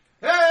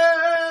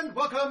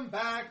Welcome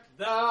back,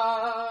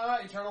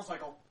 the Eternal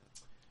Cycle.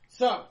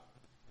 So,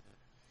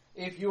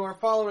 if you are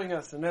following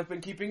us and have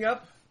been keeping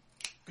up,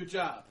 good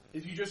job.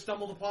 If you just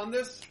stumbled upon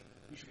this,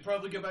 you should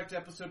probably go back to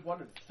episode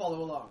 1 and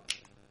follow along.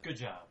 Good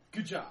job.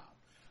 Good job.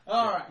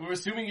 Alright. We're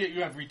assuming that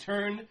you have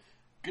returned.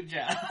 Good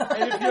job.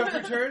 And if you have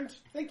returned,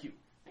 thank you.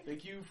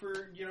 Thank you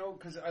for,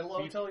 because I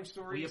love telling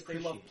stories. They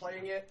love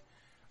playing it.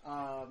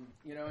 And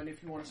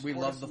if you want to support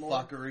we love us the more,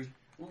 fuckery.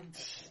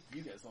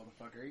 You guys love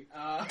the fuckery.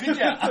 Good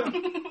job.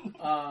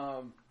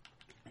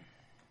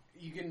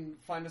 You can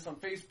find us on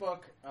Facebook.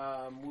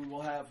 We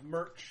will have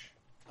merch,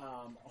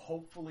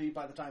 hopefully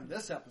by the time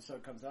this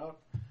episode comes out.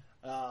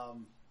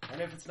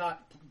 And if it's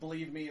not,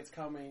 believe me, it's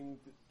coming.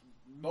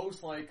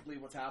 Most likely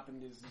what's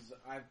happened is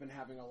I've been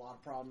having a lot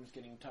of problems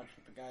getting in touch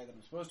with the guy that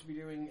I'm supposed to be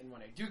doing, and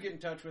when I do get in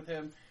touch with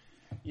him,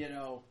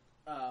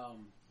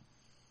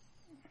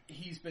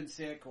 he's been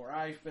sick, or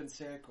I've been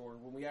sick, or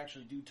when we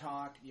actually do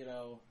talk,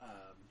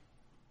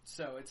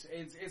 so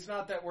it's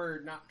not that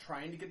we're not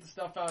trying to get the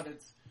stuff out,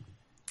 it's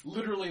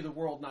literally the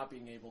world not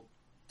being able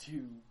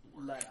to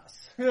let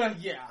us.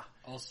 Yeah.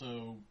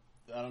 Also,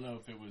 I don't know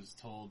if it was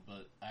told,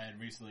 but I had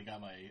recently got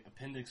my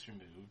appendix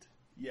removed.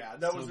 Yeah,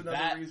 that was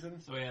another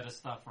reason. So we had to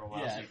stop for a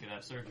while so you could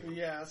have surgery.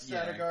 Yeah,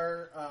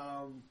 Statigar,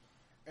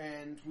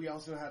 and we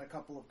also had a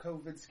couple of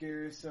COVID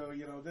scares, so,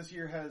 this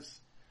year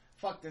has...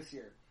 Fuck this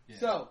year. Yeah.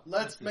 So,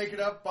 let's make it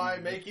up by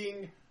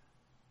making...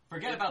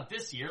 Forget about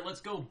this year.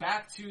 Let's go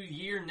back to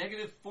year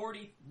negative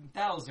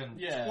 40,000.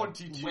 Yeah.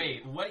 22.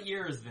 Wait, what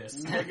year is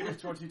this? Negative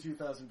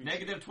 22,000 BC.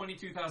 Negative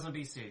 22,000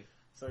 BC.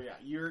 So yeah,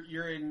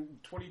 you're in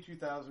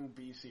 22,000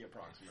 BC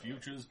approximately.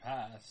 Future's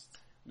past.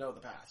 No, the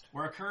past.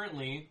 Where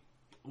currently,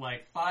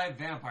 5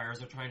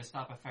 vampires are trying to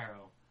stop a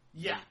pharaoh.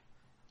 Yeah.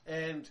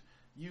 And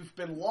you've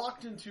been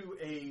locked into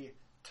a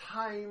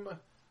time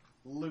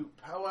loop.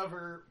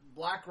 However,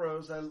 Black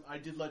Rose, I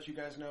did let you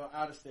guys know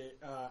out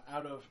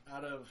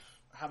of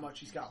how much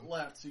he's got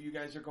left, so you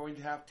guys are going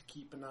to have to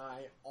keep an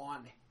eye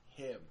on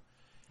him.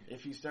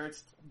 If he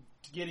starts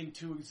getting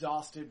too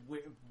exhausted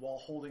while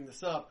holding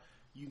this up,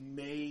 you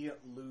may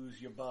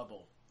lose your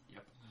bubble.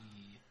 Yep.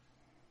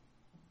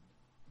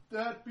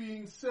 That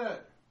being said,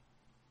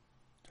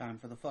 time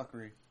for the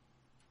fuckery.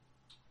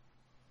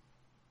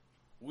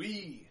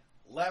 We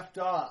left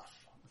off.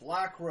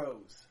 Black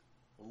Rose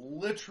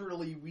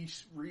literally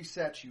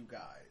reset you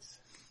guys.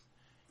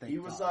 Thank he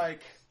was God.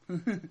 like,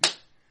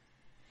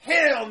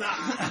 hell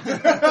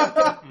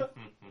nah!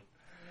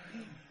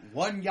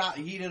 One got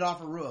yeeted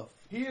off a roof.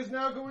 He is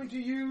now going to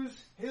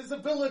use his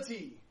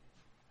ability.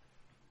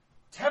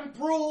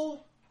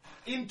 Temporal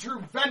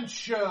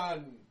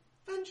Intervention.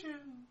 Vention.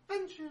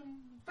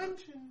 Hey,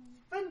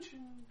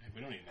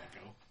 we don't need an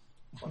echo.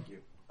 Fuck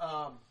you.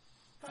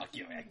 Fuck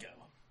you,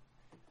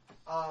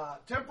 echo.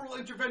 Temporal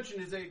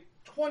Intervention is a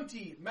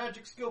 20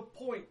 magic skill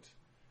point,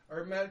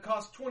 or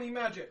cost 20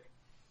 magic.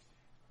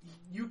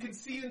 You can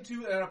see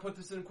into, and I'll put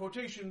this in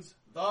quotations,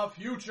 the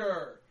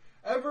future.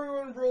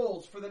 Everyone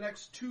rolls for the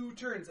next 2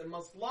 turns and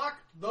must lock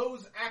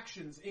those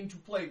actions into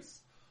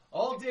place.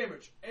 All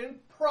damage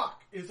and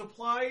proc is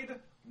applied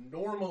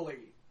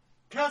normally.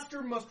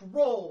 Caster must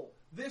roll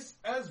this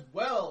as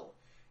well.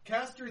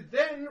 Caster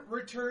then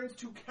returns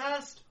to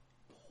cast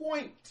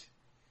point.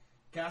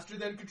 Caster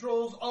then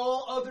controls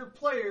all other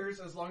players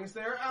as long as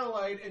they are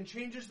allied and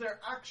changes their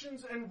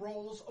actions and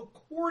rolls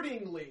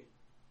accordingly.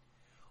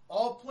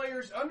 All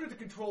players under the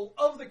control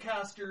of the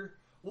caster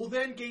will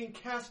then gain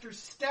caster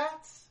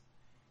stats,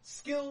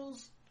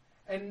 skills,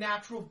 and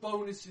natural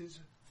bonuses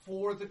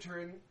for the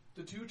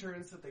 2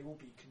 turns that they will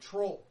be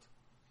controlled.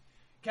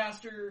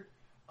 Caster,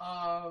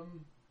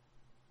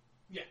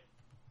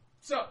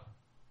 So,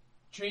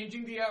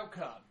 changing the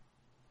outcome.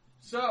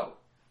 So,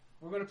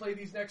 we're going to play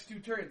these next 2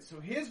 turns. So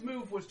his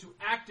move was to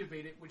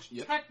activate it, which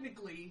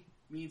technically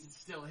means it's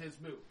still his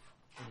move.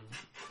 Mm-hmm.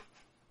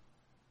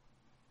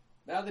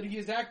 Now that he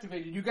is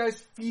activated, you guys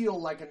feel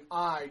like an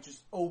eye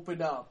just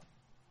open up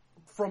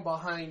from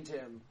behind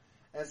him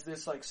as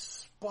this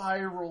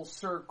spiral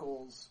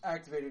circles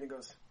activated and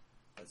goes,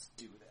 let's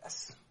do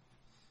this.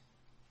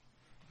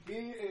 He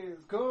is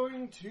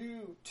going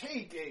to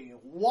take a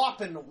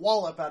whopping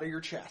wallop out of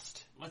your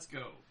chest. Let's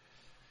go.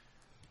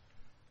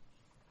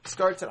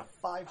 Starts at a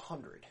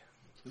 500.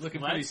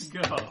 Let's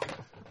go.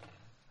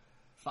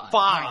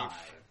 5.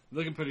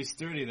 Looking pretty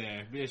sturdy there.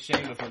 It'd be a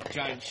shame if a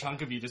giant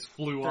chunk of you just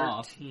flew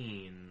off.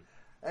 13.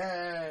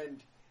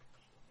 And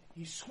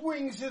he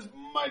swings his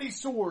mighty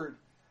sword.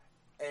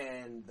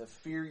 And the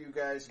fear you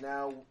guys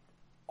now,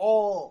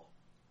 all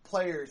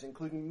players,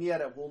 including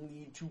Nieta, will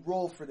need to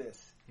roll for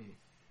this.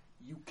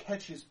 You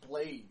catch his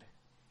blade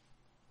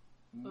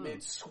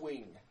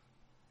mid-swing.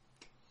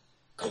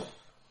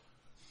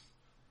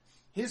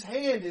 His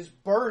hand is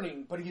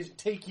burning, but he is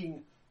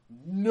taking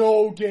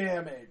no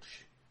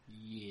damage.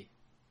 Yeah.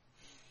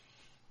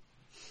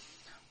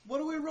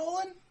 What are we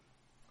rolling?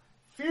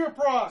 Fear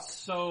proc.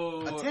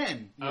 So... A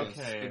 10.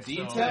 Okay, Yes. so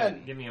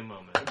D10. give me a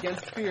moment.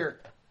 Against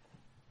fear.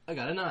 I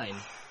got a 9.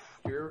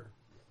 Fear.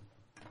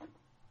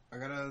 I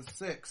got a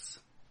 6.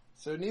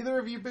 So neither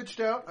of you bitched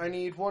out. I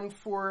need one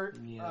for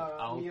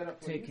I'll Mieta,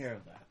 please. take care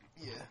of that.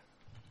 Yeah.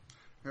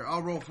 Here,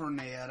 I'll roll for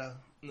Nayetta.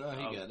 No,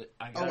 he got it.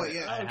 I got Oh, wait, it.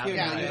 yeah. I have Okay,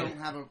 Yeah, it. you don't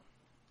have a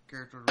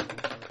character to roll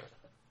for.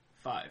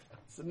 5.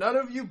 So none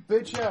of you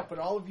bitch out, but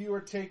all of you are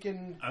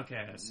taking...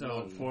 Okay,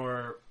 so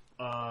for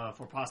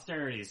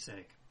posterity's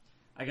sake,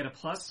 I get a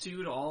 +2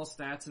 to all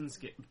stats and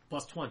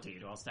 +20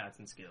 to all stats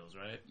and skills,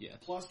 right? Yeah.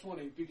 Plus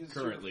 20 because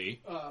Currently.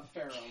 you're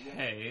Pharaoh. Yeah.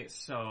 Okay,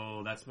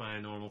 so that's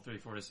my normal 3,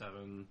 4 to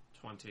 7,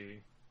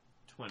 20,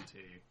 20.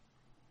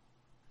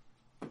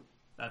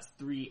 That's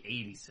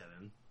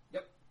 387.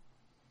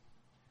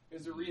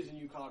 There's a reason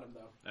you caught him,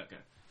 though. Okay.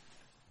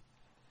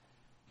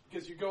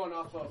 Because you're going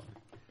off of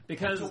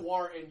Because the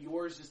war and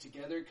yours is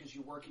together because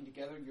you're working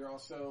together. You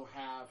also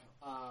have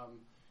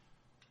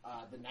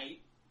the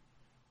knight.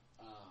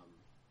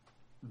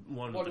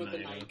 one One with with the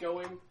the knight knight.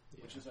 going,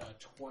 which is a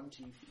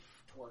 20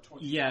 or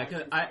 25. Yeah,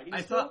 cause in I fighting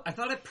thought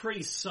skill. it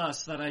pretty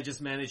sus that I just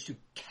managed to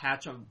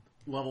catch a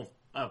level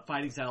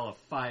fighting style of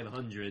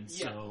 500.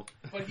 Yeah. So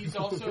But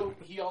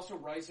he also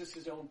rises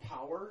his own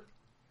power.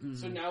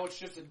 So now it's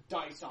just a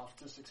dice off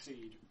to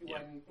succeed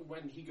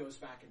when he goes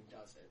back and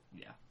does it.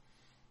 yeah.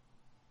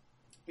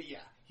 But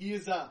yeah, he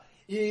is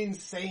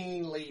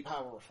insanely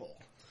powerful.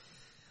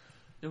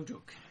 No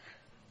joke.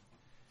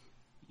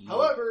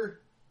 However,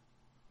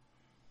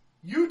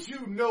 you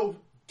two know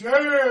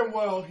damn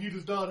well he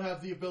does not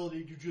have the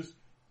ability to just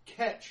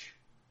catch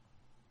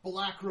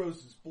Black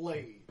Rose's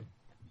blade.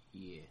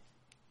 Yeah.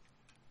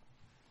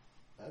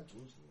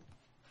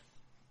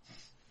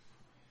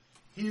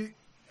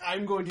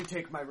 I'm going to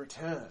take my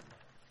return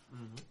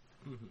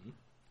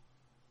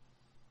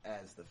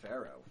as the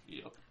Pharaoh.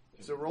 Yep.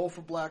 So roll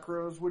for Black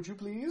Rose, would you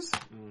please?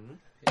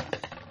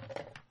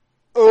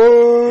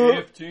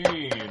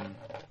 15.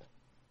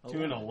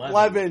 2 and 11.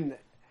 11.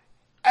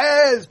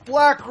 As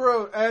Black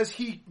Rose,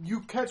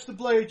 you catch the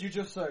blade, you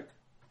just like,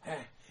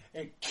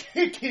 and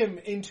kick him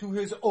into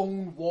his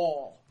own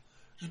wall.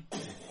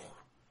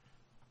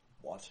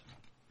 What?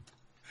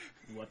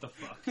 What the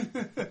fuck?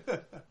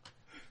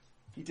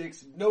 He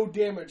takes no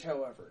damage,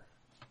 however.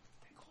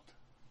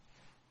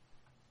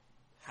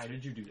 How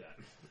did you do that?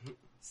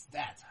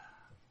 Stat.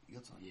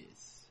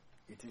 Yes.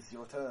 It is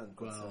your turn,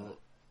 good sir. Well,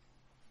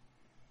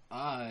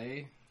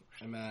 I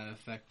am at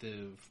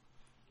effective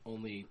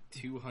only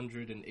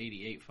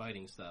 288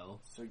 fighting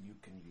style, So you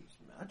can use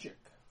magic.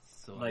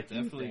 so Like I'm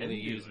you definitely can going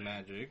to do use it.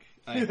 magic.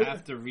 I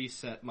have to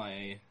reset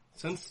my...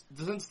 Since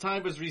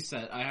time was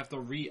reset, I have to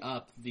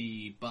re-up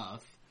the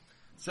buff.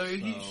 So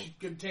he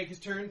can take his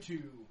turn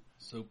to...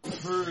 So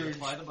purge...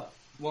 Apply the buff.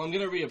 Well, I'm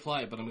going to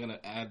reapply it, but I'm going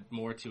to add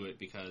more to it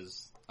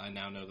because I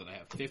now know that I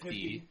have 50, 50,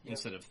 yep.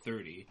 instead of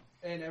 30.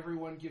 And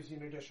everyone gives you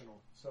an additional.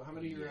 So how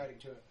many you're adding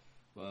to it?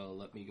 Well,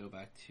 let me go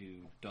back to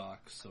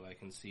docs so I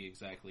can see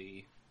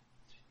exactly...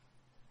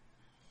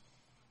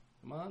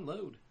 Come on,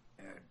 load.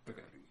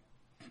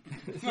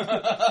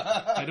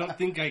 I don't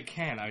think I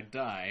can. I'd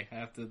die. I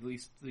have to at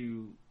least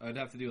do... I'd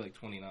have to do like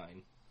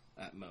 29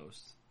 at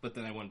most. But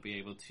then I wouldn't be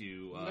able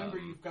to... Remember,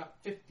 you've got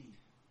 50.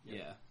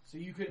 Yeah. So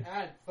you could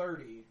add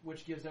 30,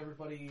 which gives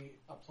everybody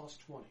a plus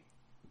 20.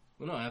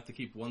 Well, no, I have to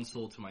keep one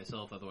soul to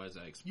myself, otherwise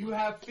I explode. You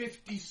have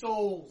 50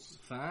 souls.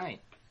 Fine.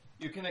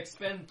 You can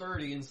expend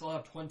 30 and still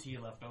have 20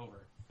 left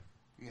over.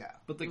 Yeah.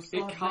 But You'll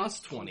still it have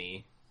costs 19.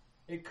 20.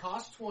 It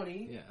costs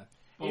 20. Yeah.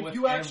 But If with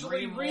you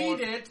actually every read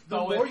more- it, the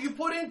but more with- you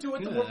put into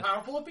it, the Yeah. more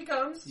powerful it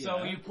becomes.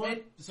 So Yeah.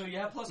 so you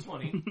have plus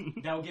 20.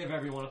 That will give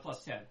everyone a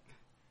plus 10.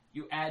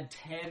 You add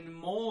 10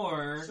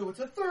 more, So it's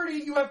a 30,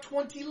 you have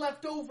 20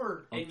 left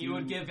over. and you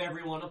would give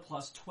everyone a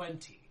plus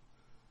 20.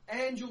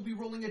 And you'll be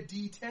rolling a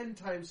d10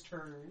 times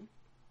turn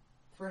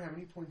for how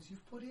many points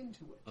you've put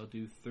into it. I'll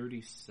do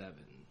 37.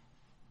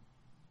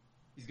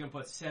 He's going to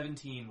put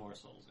 17 more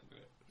souls into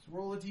it. So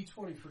roll a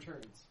d20 for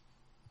turns.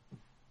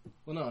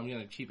 Well, no, I'm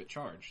going to keep it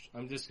charged.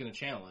 I'm just going to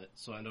channel it,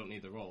 so I don't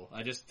need the roll.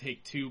 I just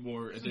take 2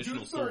 more So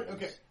additional do 30. souls.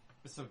 Okay.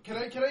 So Can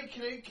I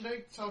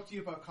talk to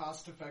you about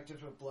cost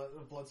effective of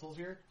blood souls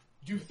here?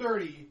 Do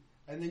 30,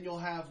 and then you'll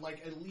have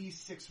like at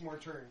least 6 more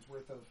turns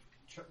worth of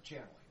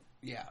channeling.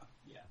 Yeah.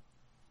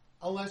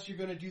 Unless you're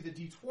going to do the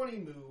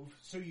d20 move,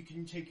 so you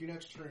can take your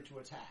next turn to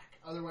attack.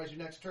 Otherwise, your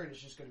next turn is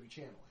just going to be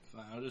channeling.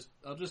 Fine,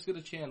 I'll just get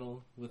a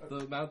channel with the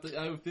amount that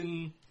I've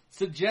been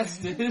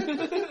suggested.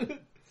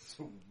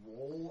 So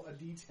roll a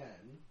d10.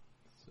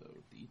 So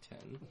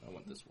D10. I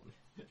want this one.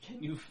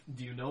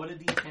 do you know what a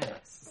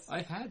D10 is?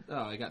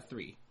 I got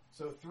 3.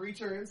 So 3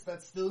 turns.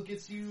 That still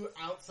gets you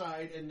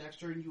outside, and next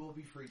turn you will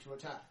be free to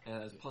attack.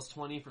 It's plus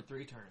 20 for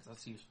 3 turns.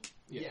 That's useful.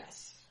 Yeah.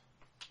 Yes.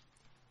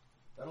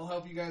 That'll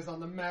help you guys on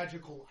the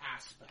magical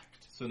aspect.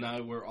 So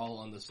now we're all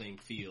on the same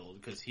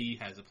field because he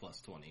has a plus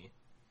 20.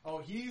 Oh,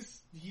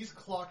 he's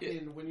clocked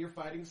in. When you're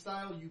fighting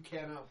style, you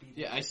cannot beat him.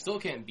 Yeah, I still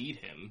can't beat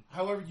him.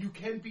 However, you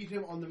can beat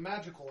him on the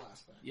magical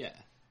aspect. Yeah.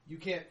 You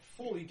can't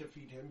fully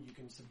defeat him. You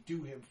can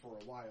subdue him for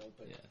a while,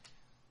 but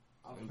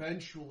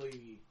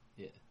eventually...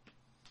 Yeah.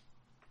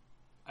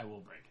 I will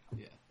break it.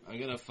 Yeah. I'm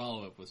going to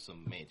follow up with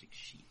some magic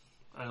sheet.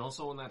 And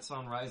also when that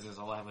sun rises,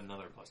 I'll have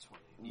another plus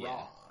 20. Yeah.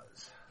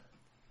 Roz.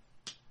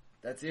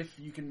 That's if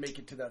you can make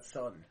it to that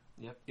sun.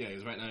 Yeah,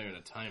 because right now you're in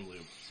a time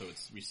loop, so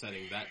it's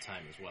resetting that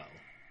time as well.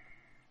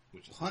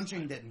 Which is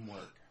Punching didn't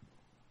work.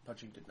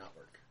 Punching did not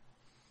work.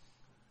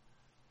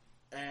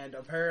 And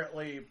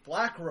apparently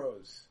Black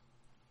Rose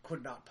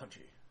could not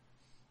punchy.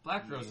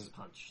 Black Rose's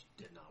punch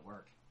did not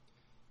work.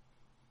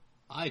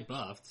 I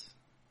buffed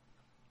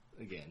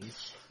again,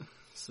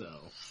 so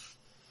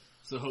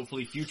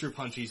hopefully future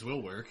punchies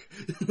will work.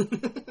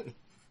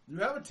 You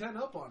have a 10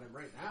 up on him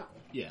right now.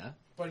 Yeah,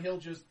 But he'll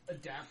just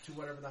adapt to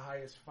whatever the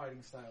highest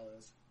fighting style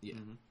is. yeah.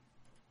 Mm-hmm.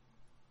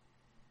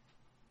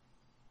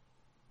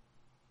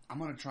 I'm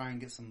gonna try and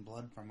get some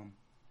blood from him.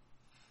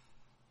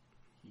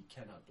 He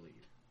cannot bleed.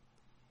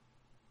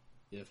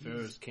 Yeah,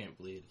 pharaohs can't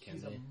bleed, can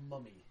He's they? a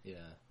mummy. Yeah.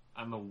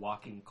 I'm a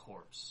walking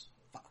corpse.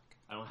 Fuck.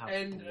 I don't have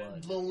And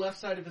blood. the left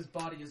side of his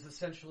body is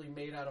essentially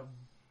made out of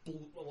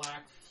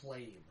black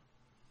flame.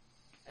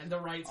 And the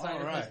right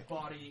side of his Alright.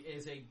 body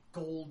is a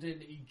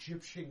golden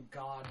Egyptian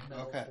god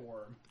metal Okay.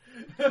 form.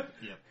 Yep.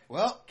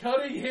 Well,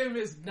 Cutting him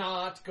is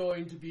not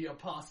going to be a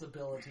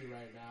possibility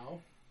right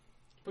now.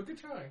 But good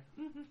try.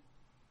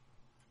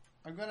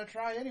 I'm gonna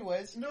try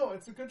anyways. No,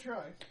 it's a good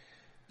try.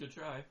 Good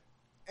try.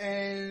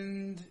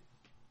 And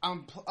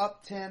I'm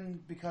up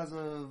 10 because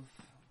of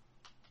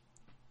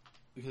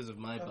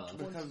My Up buff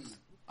 20. because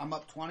I'm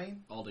up 20.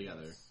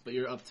 altogether. But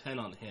you're up 10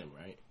 on him,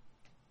 right?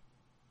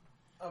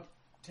 Up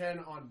 10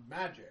 on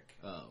magic.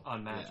 Oh.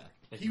 On magic.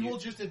 Yeah. If He you- will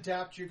just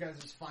adapt your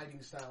guys'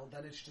 fighting style,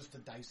 then it's just a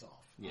dice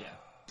off. Yeah.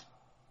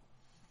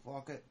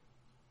 Walk it.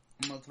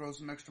 I'm gonna throw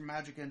some extra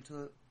magic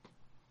into it.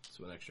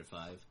 So an extra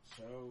 5.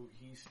 So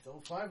he's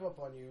still 5 up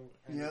on you,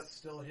 and Yep. it's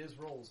still his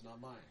rolls, not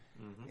mine.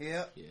 Mhm.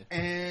 Yep. Yeah.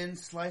 And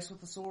slice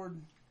with the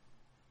sword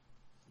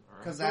All right.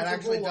 because So that it's a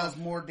actually roll does off.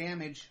 more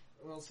damage.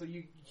 Well, so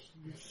you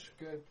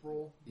good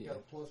roll. You got a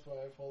Yeah.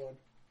 +5. Hold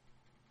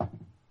on.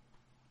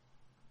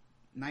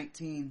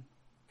 19.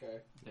 Okay.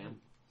 Damn.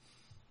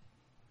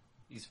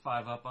 He's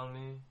 5 up on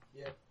me.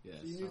 Yeah. Yes.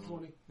 So you need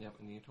 20. Yep,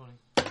 I need 20.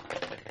 I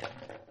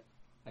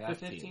got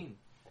 15. 15.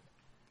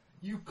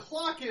 You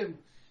clock him.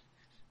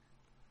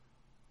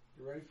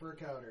 You're ready for a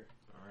counter,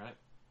 Alright.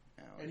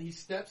 and he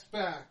steps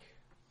back.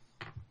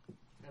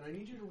 And I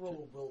need you to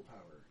roll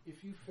willpower.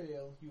 If you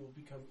fail, you will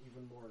become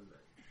even more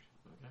enraged,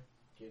 Okay.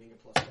 gaining a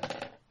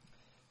 +10.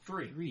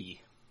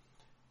 3.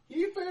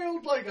 He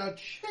failed like a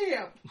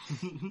champ.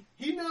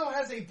 He now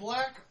has a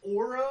black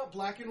aura,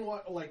 black and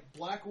white, like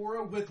black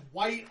aura with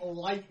white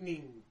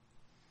lightning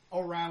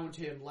around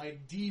him,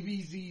 like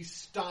DBZ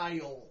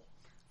style.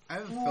 I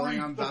have a Freak feeling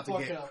I'm the about to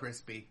fuck get out.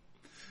 crispy.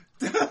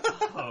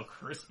 Oh,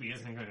 crispy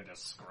isn't going to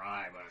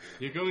describe it.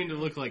 You're going to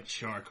look like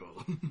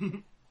charcoal.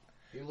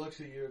 He looks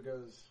at you and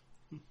goes,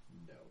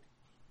 "No.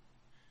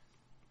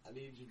 I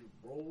need you to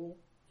roll.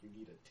 You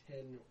need a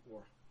 10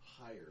 or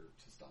higher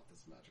to stop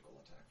this magical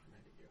attack from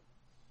hitting you."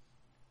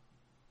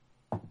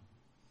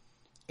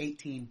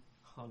 18.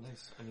 Oh,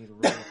 nice. I need to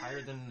roll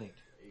higher than an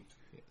 8.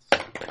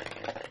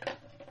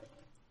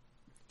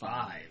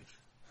 5.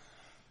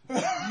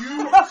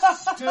 You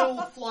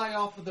still fly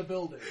off of the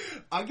building.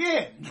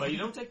 Again! But you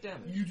don't take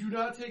damage. You do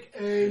not take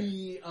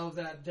any of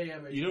that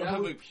damage. You don't that have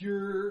was a-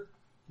 pure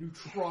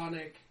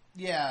neutronic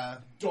Yeah.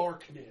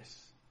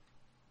 darkness.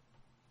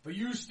 But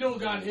you still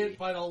got hit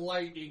by the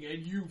lightning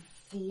and you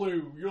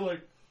flew. You're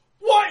like,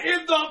 what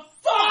in the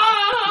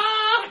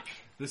fuck?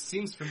 This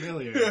seems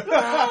familiar.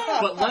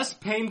 But less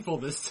painful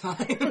this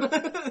time.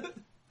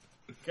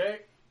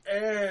 Okay,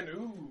 and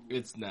ooh.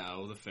 It's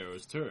now the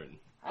Pharaoh's turn.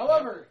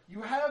 However,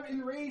 you have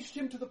enraged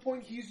him to the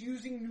point he's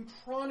using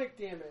neutronic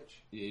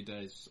damage, Yeah, he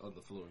dies on the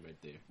floor right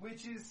there.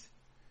 which is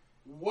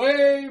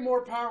way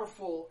more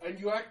powerful. And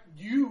you are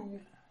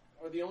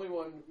the only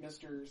one,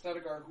 Mr.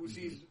 Stedegar, who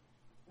sees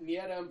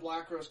Nieta and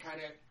Black Rose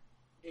kind of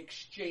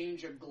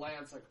exchange a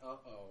glance like,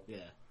 uh-oh.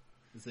 Yeah.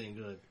 This ain't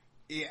good.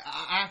 Yeah,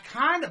 I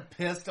kind of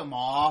pissed him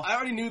off. I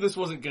already knew this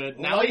wasn't good.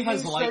 Now he has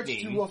Starts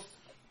lightning. to,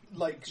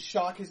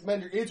 shock his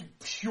mender. It's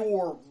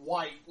pure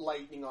white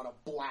lightning on a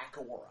black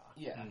aura.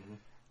 Yeah. Mm-hmm.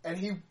 And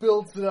he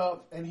builds it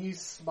up, and he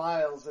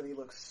smiles, and he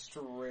looks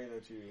straight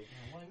at you.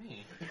 Why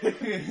me?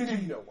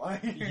 You know why.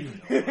 You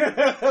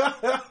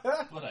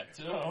What I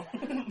do?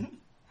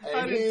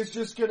 And he is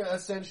just gonna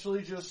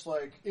essentially just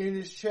like in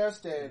his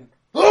chest and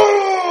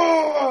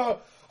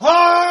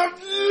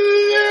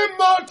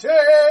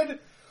unlimited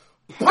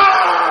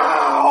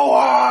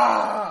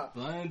power.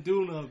 I ain't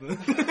do nothing.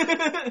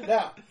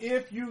 Now,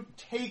 if you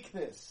take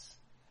this,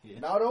 Yeah.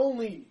 not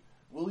only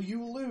will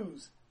you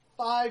lose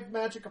 5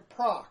 magic of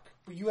proc,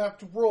 but you have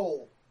to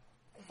roll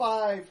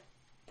 5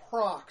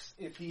 procs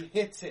if he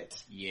hits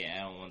it. Yeah, I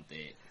don't want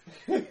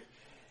that.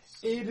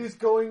 It is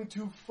going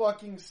to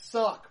fucking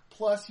suck.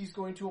 Plus, he's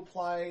going to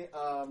apply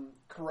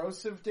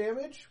corrosive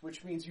damage,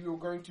 which means you are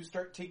going to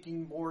start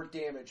taking more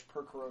damage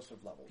per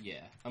corrosive level.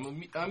 Yeah,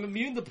 I'm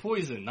immune to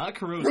poison, not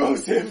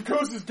corrosive.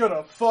 Corrosive's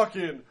gonna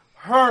fucking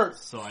hurt.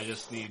 So I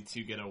just need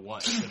to get a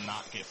 1 to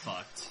not get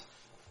fucked.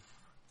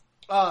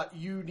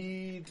 You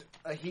need.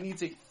 He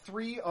needs a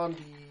 3 on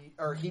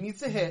the. Or he needs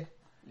to hit.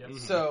 Yep.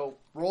 So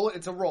roll it.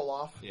 It's a roll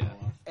off. Yeah.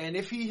 And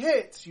if he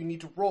hits, you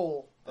need to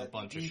roll a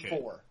bunch of D4.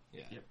 shit.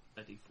 Yeah. Yep,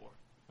 a D4.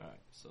 Alright,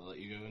 so I'll let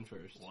you go in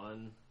first.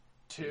 1,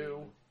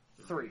 2,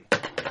 3.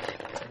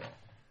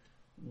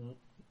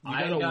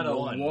 I got a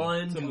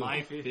 1 to to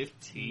my 15.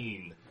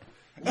 15.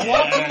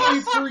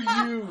 Luckily for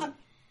you,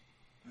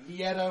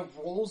 Nieta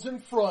rolls in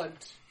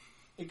front,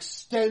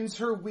 extends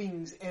her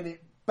wings, and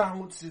it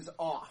bounces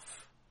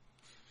off.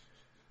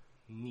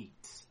 Neat.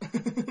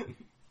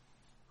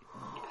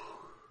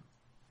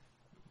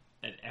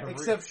 And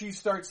Except she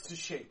starts to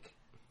shake.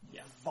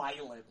 Yeah.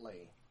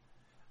 Violently.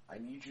 I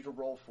need you to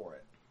roll for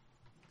it.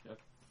 Yep.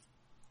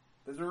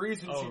 There's a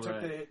reason Oh, she took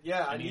right. the hit.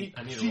 Yeah, I need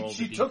to she, roll the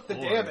she took the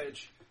D4.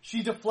 damage.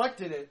 She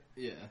deflected it,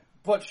 Yeah.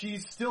 but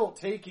she's still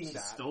taking she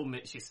that. still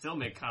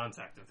made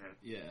contact with it.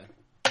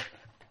 Yeah.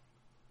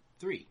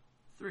 3.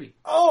 3.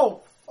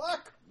 Oh,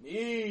 fuck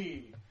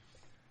me.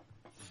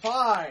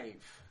 5.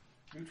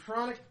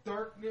 Neutronic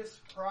Darkness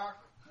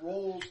proc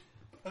rolls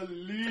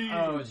police.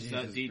 Oh, Is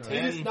that Jesus D10?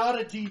 It is not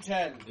a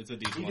D10. It's a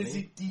It is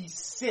a D20.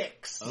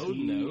 D6. Oh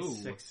no.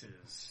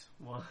 6s.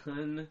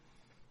 1.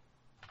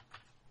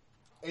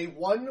 A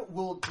 1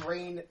 will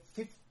drain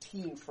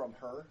 15 from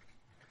her.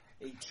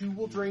 A 2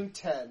 will drain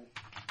 10.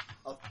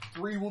 A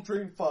 3 will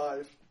drain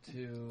 5.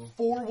 2.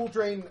 4 will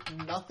drain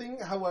nothing.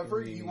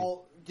 However, 3. you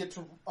will get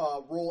to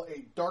roll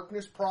a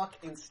darkness proc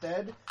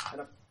instead,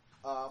 and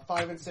a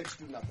 5 and 6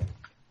 do nothing.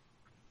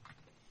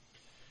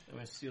 I'm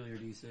going to steal your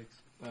D6.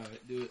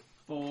 Alright, do it.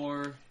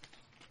 4.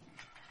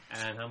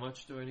 And how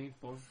much do I need?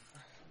 4?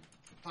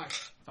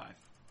 5. 5.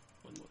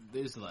 One more.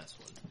 There's the last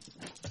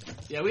one.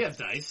 Yeah, we have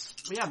dice.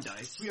 We have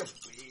dice. We have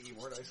way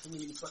more dice than we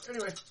need. But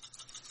anyway,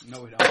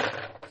 No, we don't.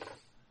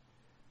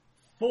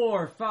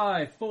 4,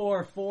 5,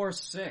 4, 4,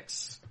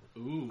 6.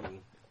 Ooh.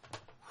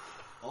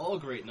 All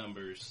great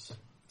numbers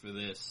for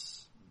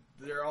this.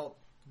 they're all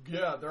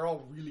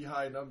really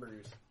high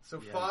numbers. So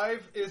Yeah.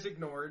 5 is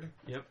ignored.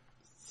 Yep.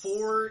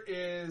 4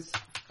 is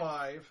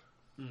 5.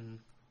 Mm-hmm.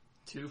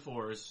 2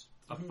 4s,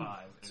 a 5.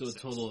 and So a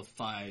 6. total of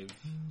 5.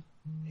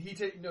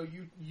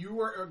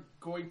 You are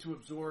going to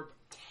absorb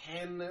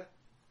 10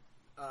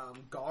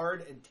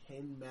 guard and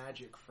 10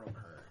 magic from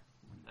her.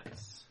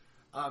 Nice.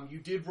 You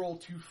did roll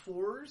 2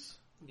 4s,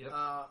 Yep.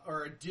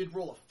 or did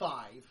roll a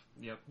 5,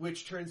 Yep.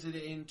 which turns it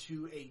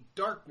into a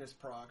darkness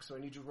proc. So I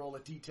need you to roll a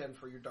D10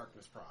 for your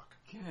darkness proc.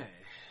 Okay.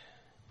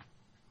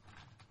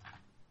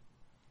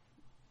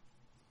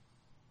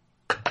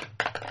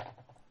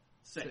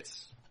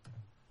 Six.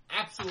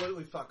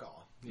 Absolutely fuck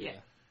all. Yeah.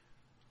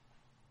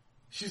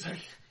 She's like,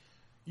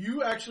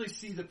 you actually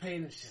see the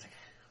pain, and she's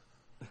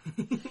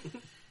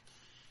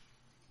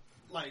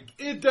like,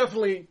 it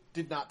definitely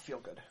did not feel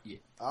good. Yeah.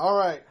 All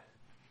right.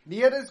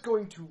 Nieta is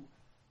going to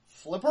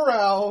flip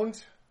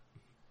around,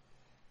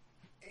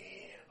 and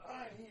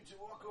I need to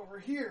walk over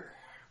here.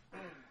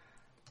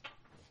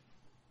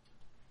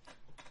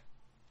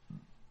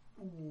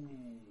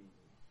 Ooh.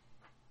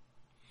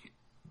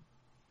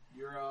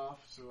 You're off,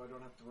 so I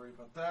don't have to worry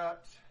about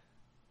that.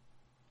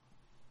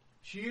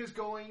 She is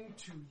going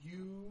to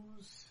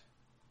use...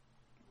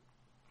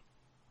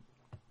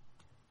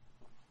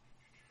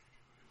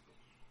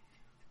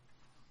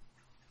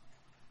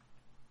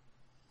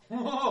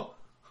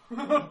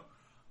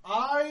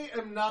 I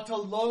am not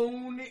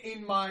alone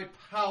in my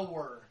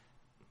power.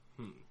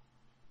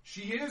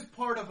 She is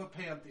part of a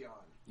pantheon.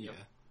 Yeah.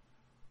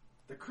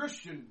 The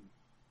Christian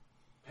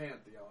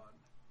pantheon.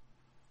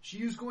 She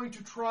is going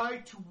to try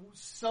to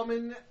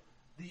summon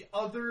the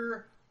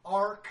other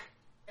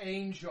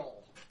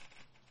archangel.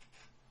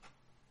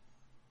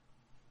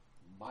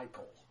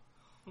 Michael.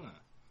 Huh.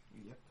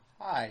 Yep.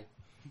 Hi.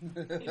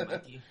 Hey,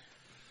 Mikey.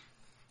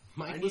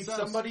 Mike I need was us.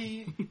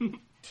 somebody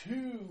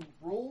to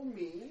roll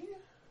me.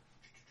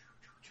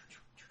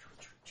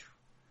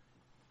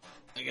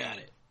 I got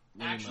it.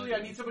 What am Actually, I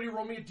doing? need somebody to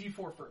roll me a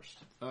d4 first.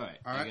 Alright,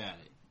 All I right.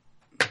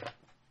 got it.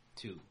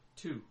 2.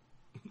 2.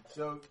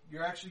 So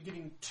you're actually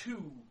getting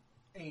 2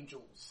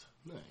 angels.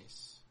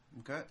 Nice.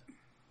 Okay.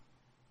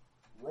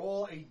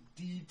 Roll a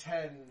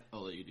d10.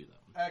 I'll let you do that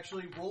one.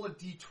 Actually, roll a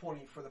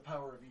d20 for the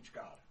power of each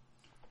god.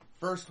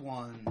 First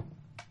one.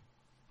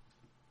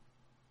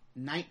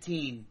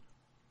 19.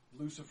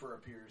 Lucifer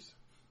appears.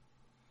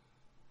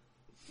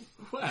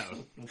 Wow.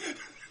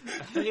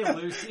 Hey,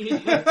 Lucy.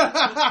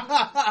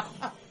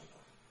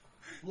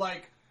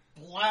 Like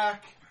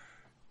black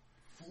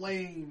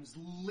flames,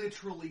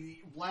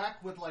 literally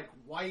black with like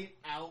white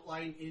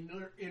outline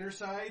inner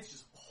sides,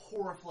 just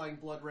horrifying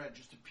blood red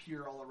just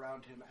appear all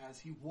around him as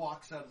he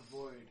walks out of the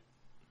void.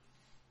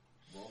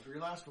 Roll for your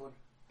last one.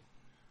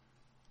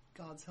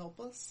 Gods help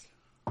us.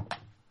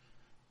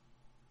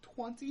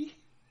 20.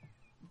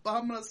 But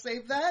I'm gonna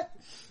save that.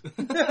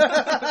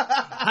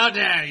 How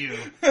dare you?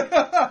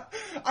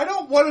 I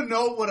don't want to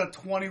know what a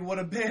 20 would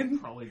have been.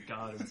 Probably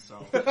God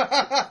himself.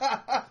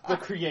 The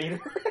creator.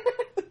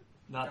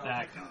 Not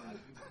that God.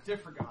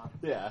 Different god.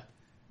 Yeah.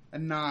 A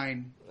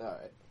 9.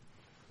 Alright.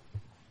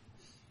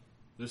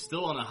 They're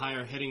still on a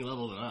higher hitting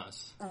level than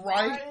us.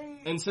 Right?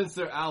 And since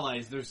they're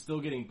allies, they're still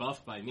getting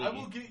buffed by me. I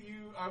will get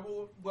you.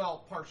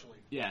 Well, partially.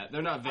 Yeah,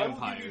 they're not I will give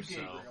you vampires, so...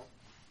 Gabriel.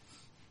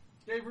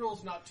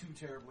 Gabriel's not too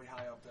terribly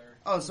high up there.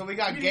 Oh, so we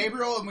got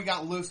Gabriel and we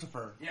got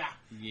Lucifer. Yeah.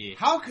 Yeah.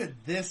 How could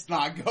this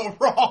not go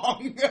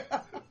wrong?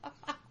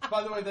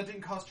 By the way, that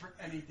didn't cost her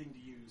anything to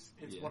use.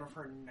 It's Yeah. one of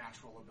her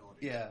natural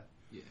abilities. Yeah.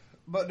 Yeah.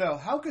 But no,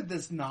 how could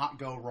this not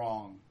go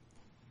wrong?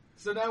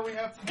 So now we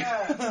have to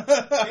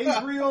add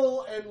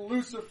Gabriel and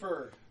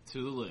Lucifer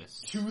To the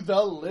list. To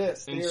the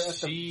list. And They're at the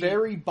she-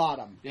 very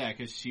bottom. Yeah,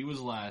 because she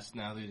was last.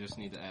 Now they just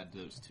need to add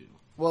those two.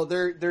 Well,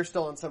 they're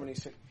still on summoning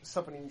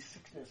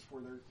sickness for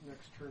their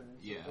next turn,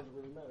 so Yeah. it doesn't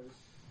really matter.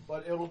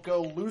 But it'll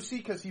go Lucy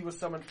because he was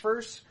summoned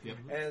first, Yep.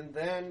 and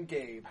then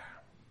Gabe.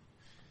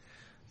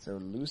 So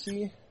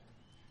Lucy.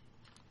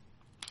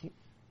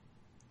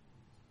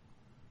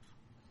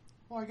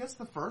 Well, I guess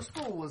the first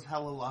roll was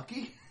hella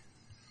lucky.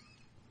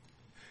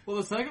 Well,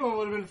 the second one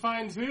would have been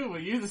fine too,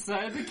 but you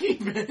decided to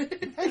keep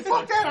it. Hey,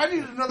 fuck that! I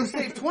needed another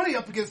save 20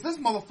 up against this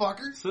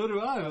motherfucker. So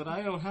do I, but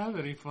I don't have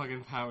any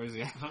fucking powers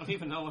yet. I don't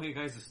even know why you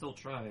guys are still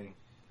trying.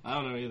 I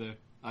don't know either.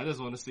 I just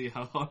want to see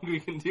how long we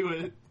can do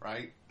it.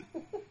 Right.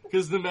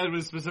 Because the med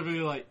was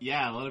specifically like,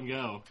 yeah, let him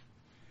go.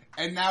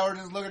 And now we're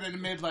just looking at the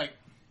mid like,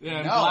 Yeah,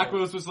 and No. Black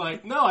Rose was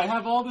like, no, I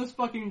have all this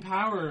fucking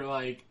power,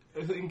 like,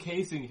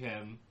 encasing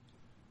him.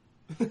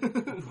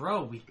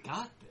 Bro, we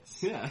got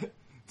this. Yeah,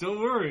 don't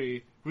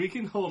worry. We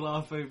can hold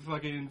off a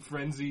fucking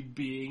frenzied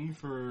being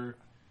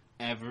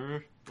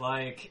forever.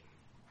 Like,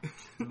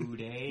 2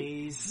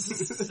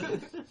 days.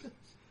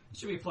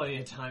 Should be plenty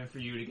of time for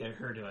you to get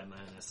her to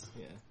Atlantis.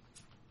 Yeah.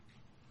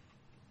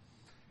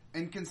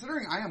 and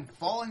considering I am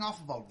falling off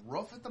of a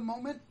roof at the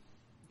moment.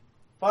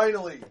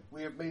 Finally,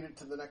 we have made it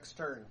to the next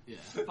turn. Yeah.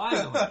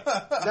 Finally.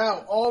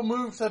 Now, all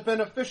moves have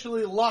been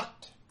officially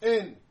locked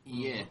in.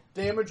 Yeah.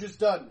 Damage is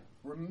done.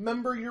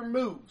 Remember your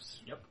moves.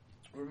 Yep.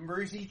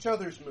 Remember each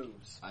other's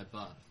moves. I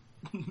thought.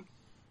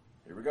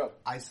 Here we go.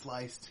 I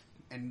sliced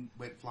and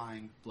went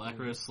flying. Black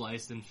Rose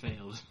sliced and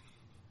failed.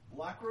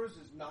 Black Rose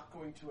is not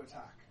going to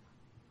attack.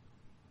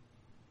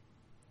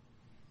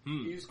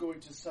 Hmm. He's going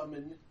to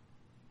summon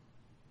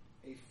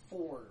a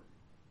form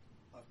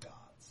of gods.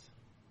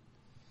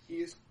 He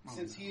is,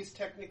 since he is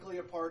technically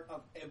a part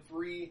of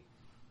every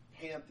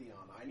pantheon,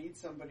 I need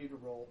somebody to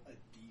roll a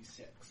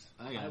d6.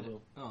 I got I it.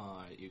 will. Oh,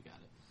 alright, you got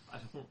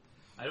it.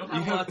 I don't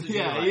have a lot to do.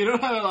 Yeah, right you now.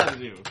 don't have a lot to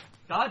do.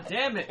 God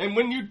damn it. And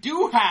when you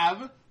do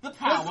have the This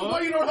is why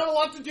power, you don't have a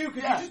lot to do,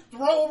 because Yeah. you just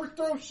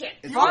overthrow shit.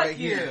 It's Fuck right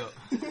you. here.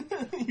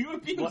 you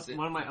abuse What, it.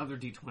 one of my other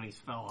d20s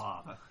fell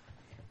off.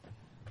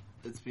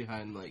 It's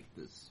behind like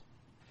this.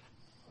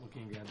 Well,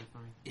 can you grab it for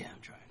me? Yeah,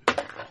 I'm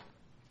trying.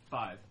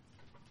 5.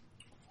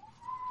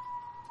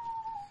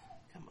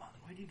 Come on,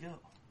 where'd you go?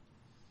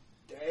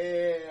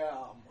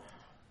 Damn.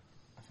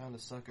 I found a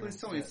sucker. Please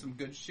tell me some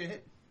good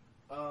shit.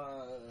 There.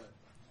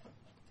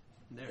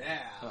 Yeah.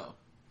 Oh.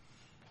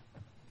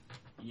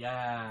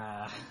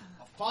 Yeah.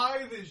 A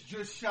 5 is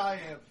just shy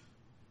of.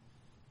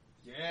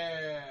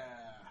 Yeah.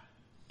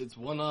 It's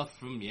one off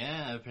from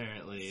yeah,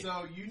 apparently.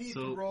 So you need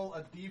So- to roll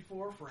a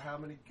d4 for how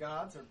many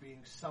gods are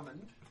being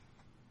summoned.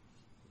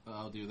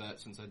 I'll do that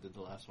since I did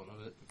the last one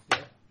of it.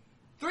 Yeah.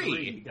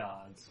 3.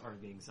 gods are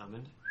being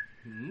summoned.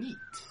 Neat.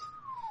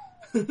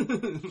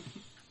 And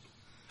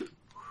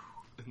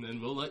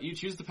then we'll let you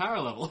choose the power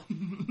level.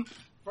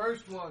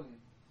 First one.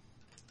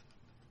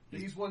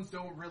 These ones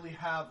don't really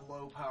have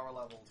low power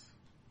levels.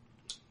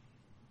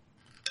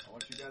 I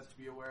want you guys to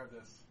be aware of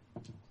this.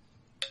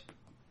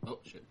 Oh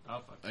shit.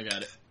 Oh, fuck. I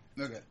got it.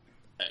 Okay.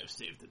 I've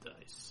saved the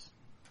dice.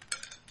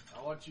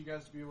 I want you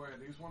guys to be aware.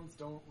 These ones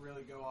don't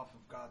really go off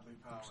of godly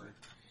power.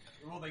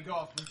 Well, they go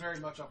off very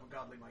much off of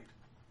godly might.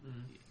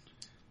 Mhm.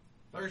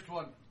 First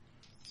one.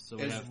 So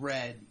we Is have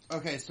red.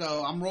 Okay,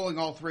 so I'm rolling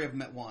all three of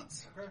them at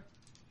once. Okay.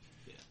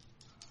 Yeah.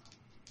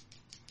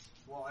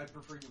 Well, I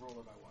prefer you roll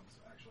it by once,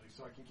 actually,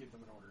 so I can keep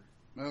them in order.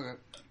 Okay.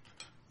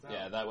 So,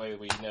 Yeah, that way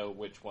we know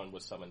which one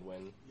was summoned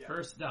when. yeah.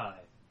 First die.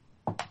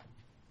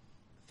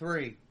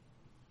 3.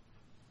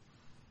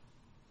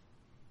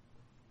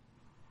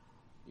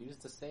 Use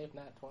the save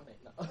nat 20.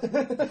 No.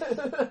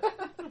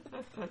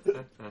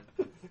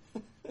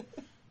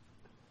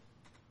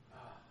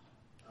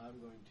 I'm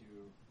going to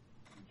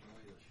enjoy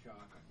the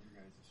shock on your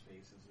guys'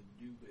 face as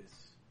Anubis.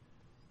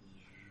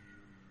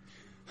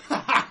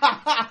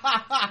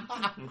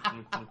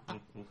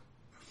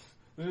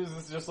 This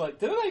is just like,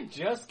 didn't I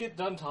just get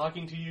done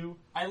talking to you?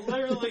 I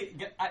literally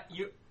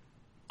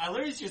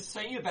just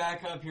sent you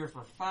back up here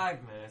for 5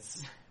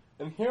 minutes.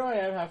 And here I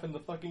am having to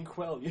fucking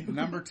quell you.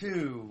 Number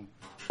 2.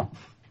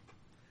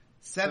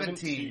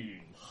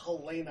 17.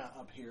 Helena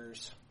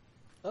appears.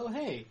 Oh,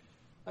 hey.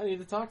 I need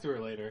to talk to her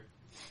later.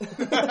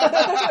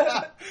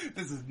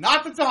 This is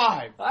not the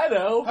time. I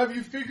know. Have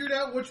you figured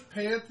out which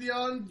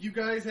pantheon you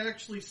guys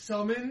actually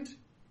summoned?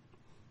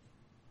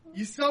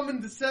 You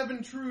summoned the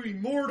 7 true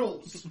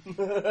immortals.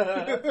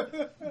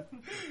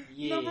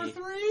 Yeah. Number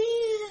 3.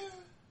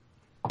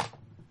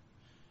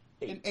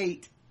 An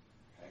 8.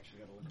 I actually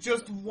gotta look.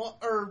 Just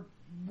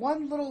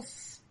one little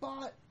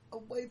spot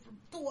away from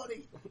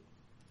 20.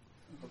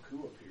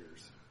 Baku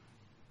appears.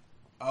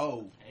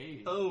 Oh. Hey.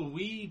 Why? Oh,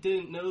 we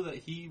didn't know that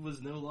he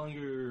was no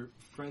longer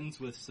friends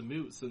with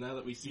Samut, so now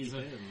that we see He's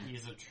him...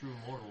 a true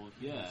mortal.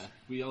 Yeah,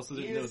 we also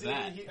He didn't know is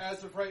that.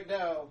 as of right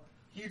now,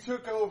 he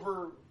took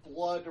over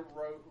Lord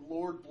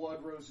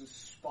Bloodrose's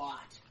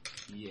spot.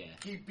 Yeah.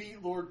 He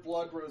beat Lord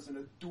Bloodrose in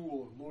a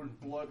duel. Lord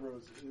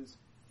Bloodrose is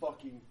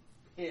fucking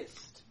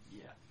pissed.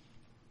 Yeah.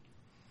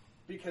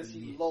 Because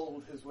he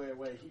lulled his way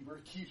away. He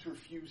keeps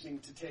refusing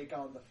to take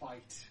on the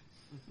fight.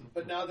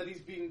 But now that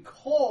he's being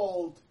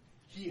called,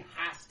 he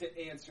has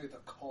to answer the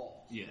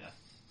call. Yeah.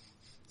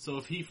 So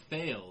if he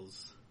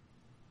fails...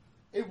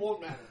 It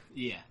won't matter.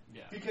 Yeah.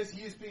 Yeah. Because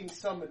he is being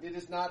summoned. It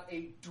is not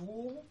a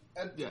duel.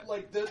 And Yeah.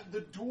 like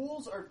the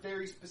duels are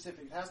very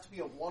specific. It has to be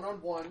a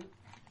one-on-one,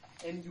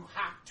 and you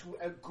have to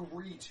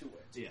agree to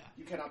it. Yeah.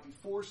 You cannot be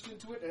forced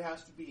into it. It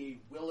has to be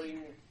a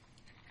willing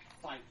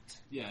fight.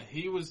 Yeah,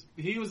 he was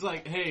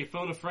like, hey,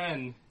 phone a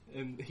friend,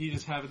 and he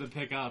just happened to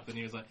pick up, and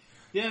he was like,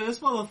 yeah, this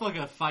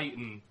motherfucker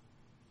fighting.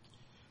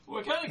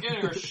 We're kind of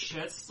getting our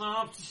shit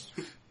stomped.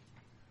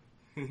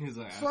 And he's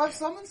like, So I've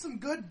summoned some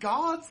good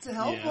gods to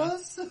help Yeah.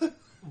 us.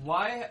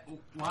 Why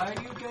are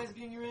you guys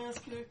getting your ass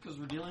kicked? Because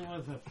we're dealing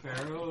with a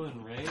pharaoh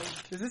and rage?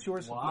 Is this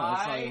yours? no, it's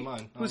not Why? even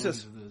mine. Who's I'll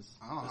this? leave this.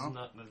 I don't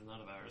This know. is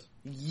none of ours.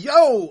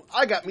 Yo,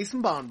 I got me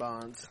some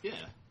bonbons. Yeah.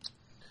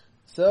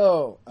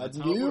 So, That's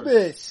how it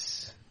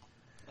Anubis.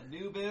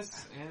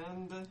 Anubis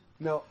and...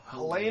 No,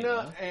 Helena.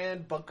 Helena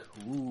and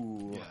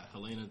Baku. Yeah,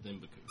 Helena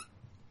Dimbaku.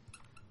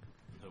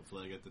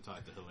 Hopefully I get to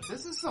talk to Helena.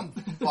 This is some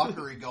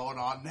fuckery going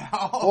on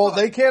now. Well,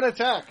 they can't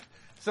attack.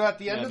 So at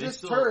the end Yeah, of they this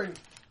still- turn,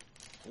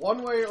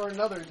 one way or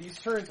another, these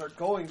turns are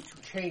going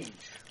to change.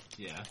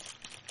 Yeah.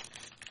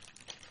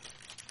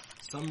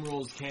 Some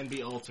rolls can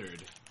be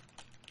altered.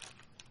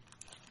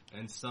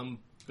 And some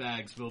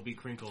bags will be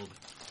crinkled.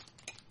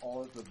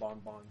 All of the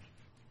bonbons.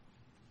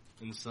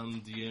 And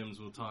some DMs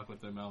will talk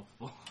with their mouth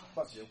full.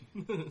 Fuck you.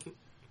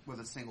 With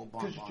a single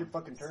Because it's your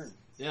bonbon. fucking turn.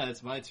 Yeah,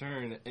 it's my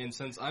turn, and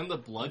since I'm the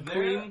Blood There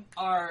Queen,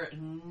 are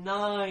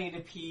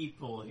 9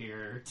 people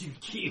here to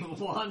keep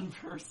one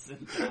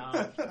person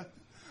down.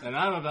 and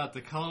I'm about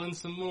to call in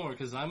some more,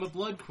 because I'm a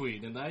Blood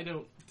Queen, and I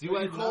don't... Do Are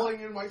I you not?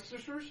 calling in White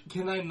Sisters?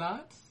 Can I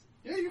not?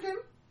 Yeah, you can.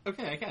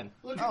 Okay, I can.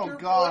 Look Oh, at your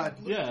God.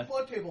 blood, look at Yeah. your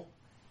blood table.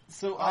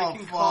 So Oh, I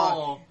can fuck.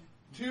 call...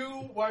 2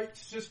 White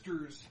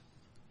Sisters.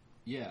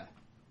 Yeah.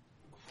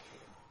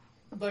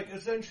 Like,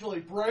 essentially,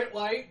 bright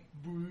light.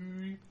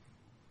 Boo,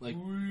 Like,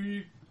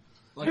 boo.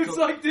 like It's the,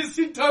 like this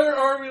entire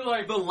army,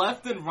 like, the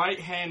left and right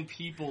hand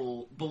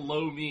people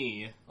below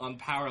me on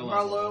power level.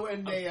 Marlowe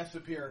and Nayas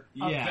appear.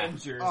 Yeah.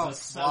 Avengers Oh,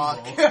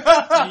 assemble.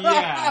 fuck.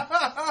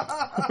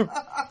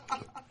 Yeah.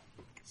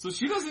 So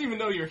she doesn't even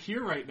know you're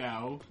here right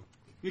now.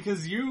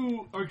 Because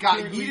you are Got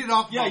currently- yeeted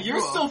off Yeah, the you're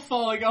roof. still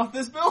falling off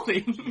this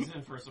building. He's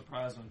in for a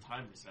surprise when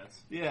time resets.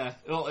 Yeah,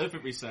 well, if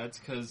it resets,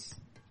 because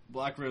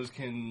Black Rose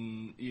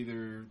can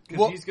either... Because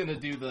Well- he's going to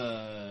do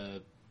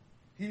the...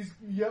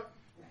 Yep.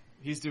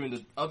 He's doing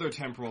the other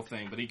temporal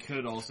thing, but he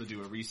could also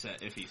do a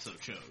reset if he so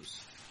chose.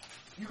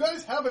 You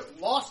guys haven't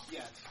lost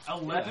yet.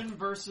 11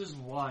 versus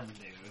 1,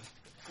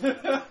 dude.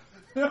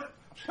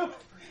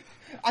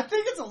 I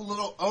think it's a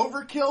little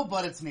overkill,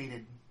 but it's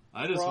needed.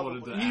 I just Probably.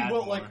 wanted to He add will,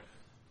 more. like-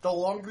 The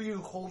longer you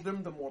hold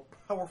him, the more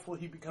powerful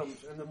he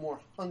becomes, and the more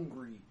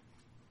hungry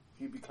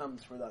he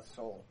becomes for that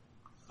soul.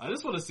 I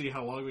just want to see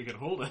how long we can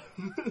hold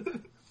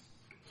him.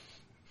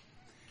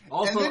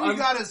 Also, And then you I'm-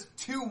 got his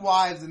 2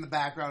 wives in the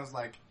background. It's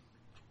like,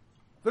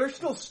 They're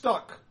still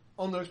stuck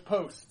on those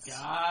posts.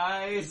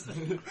 Guys!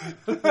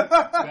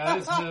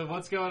 guys,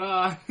 what's going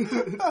on?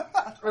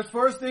 As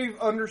far as they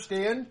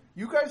understand,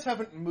 you guys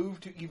haven't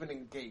moved to even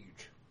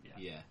engage.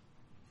 Yeah.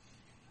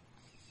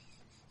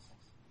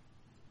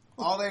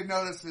 all they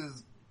notice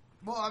is,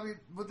 well, I mean,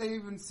 would they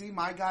even see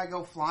my guy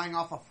go flying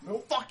off a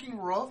fucking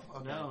roof?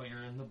 Okay. No,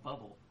 you're in the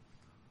bubble.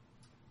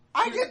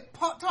 I get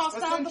tossed out of the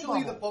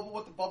Essentially, bubble.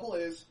 what the bubble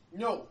is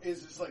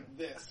like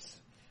this.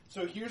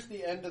 So here's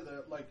the end of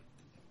the, like,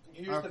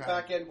 here's the Okay.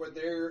 back end where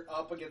they're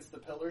up against the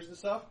pillars and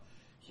stuff.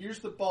 Here's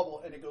the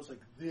bubble, and it goes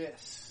like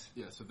this.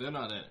 Yeah, so they're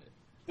not in it.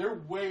 They're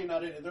way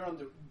not in it. They're on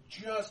the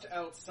just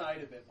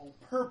outside of it on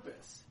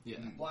purpose. Yeah.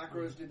 Black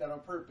Rose did that on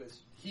purpose.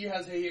 He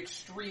has a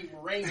extreme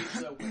range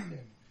though with him,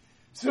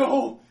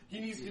 so he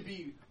needs to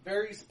be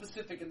very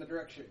specific in the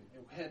direction,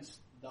 and hence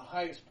the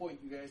highest point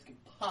you guys can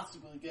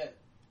possibly get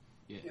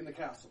in the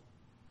castle.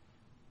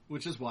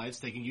 Which is why it's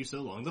taking you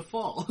so long to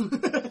fall.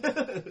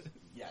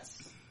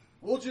 Yes,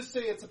 we'll just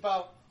say it's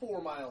about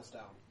 4 miles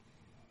down.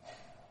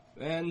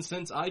 And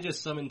since I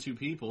just summoned 2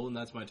 people, and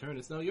that's my turn,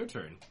 it's now your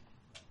turn.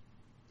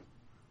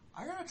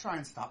 I gotta try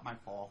and stop my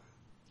fall.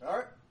 All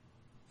right,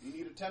 you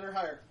need a 10 or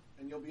higher,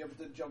 and you'll be able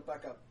to jump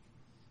back up.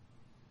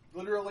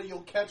 Literally,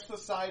 you'll catch the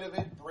side of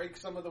it, break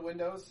some of the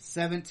windows.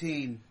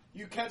 17.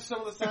 You catch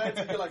some of the sides,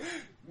 and you're like,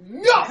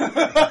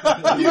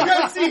 no! You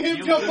guys see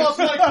him jump up,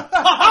 and like,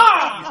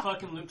 ha You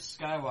fucking Luke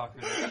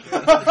Skywalker.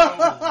 That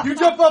ha! You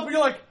jump up, and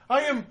you're like,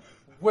 I am.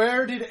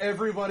 Where did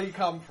everybody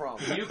come from?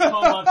 shit. You come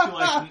up to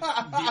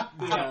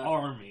like the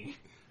army.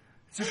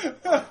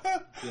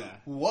 Yeah.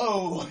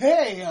 Whoa,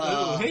 hey,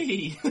 Oh,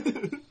 hey!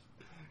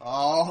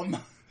 Hi?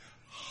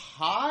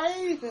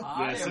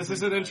 Yes, this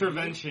is an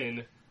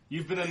intervention.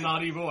 You've been a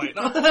naughty boy.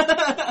 I've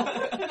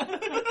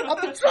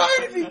been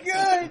trying to be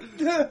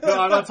good!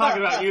 No, I'm not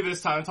talking about you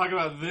this time. I'm talking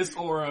about this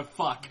aura.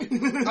 Fuck.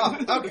 Oh,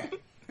 okay.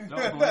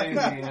 Don't blame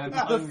me. I'm The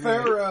hungry.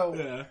 Pharaoh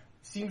Yeah.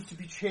 seems to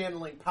be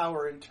channeling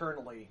power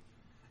internally.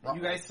 And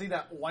you guys see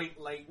that white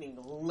lightning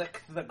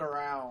lick the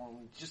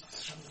ground, just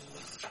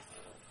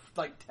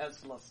like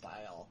Tesla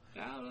style.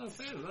 I'm not a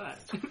fan of that.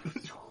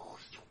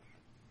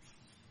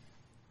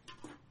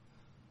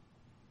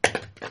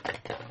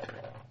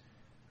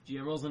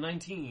 GM rolls a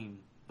 19.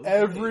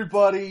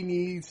 Everybody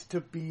needs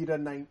to beat a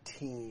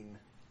 19.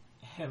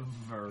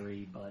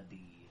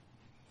 Everybody.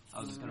 I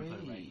was just gonna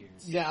put it right here.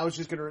 Yeah, I was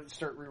just gonna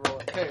start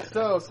rerolling. Okay,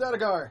 so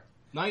Statigar,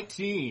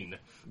 19.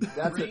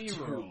 that's a 2.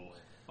 Reroll.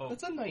 Oh,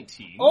 That's a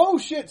 19. Oh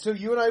shit! So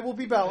you and I will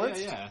be yeah,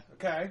 balanced. yeah.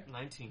 Okay.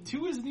 19.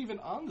 2 isn't even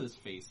on this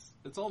face.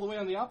 It's all the way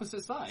on the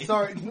opposite side.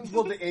 Sorry.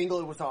 Well, the angle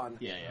it was on.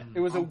 Yeah, yeah. It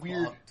was a I'm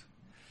weird. fucked.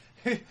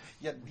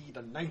 You need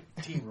a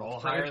 19. Roll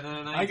higher than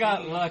a 19. I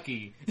got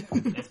lucky.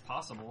 It's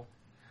possible.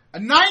 A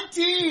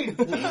 19!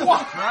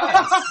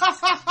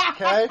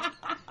 Okay.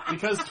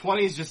 Because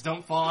 20s just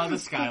don't fall out of the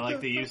sky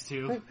like they used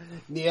to.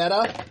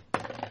 Nieta,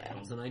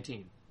 Rolls a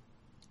 19.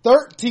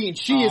 13.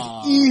 She is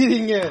Aw.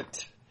 eating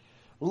it.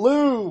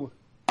 Lou.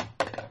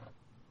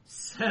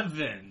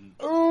 7.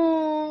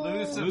 Ooh.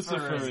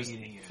 Lucifer is is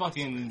eating it.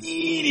 fucking...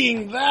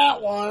 Eating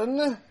that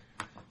one.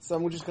 So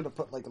I'm just going to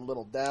put like a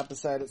little dab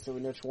beside it so we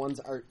know which ones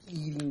are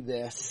eating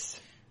this.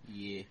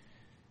 Yeah.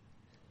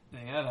 They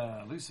had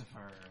a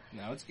Lucifer.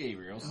 Now it's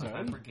Gabriel, so...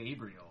 Time for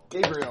Gabriel.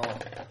 Gabriel.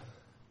 5.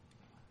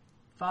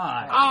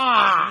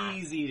 Ah!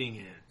 He's eating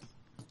it.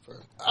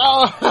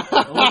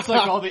 It looks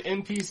like all the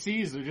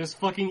NPCs are just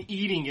fucking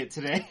eating it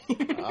today.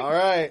 All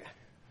right.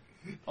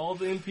 All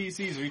the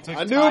NPCs, we took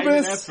Anubis. time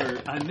and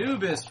effort.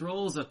 Anubis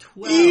rolls a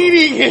 12.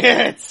 Eating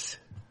it.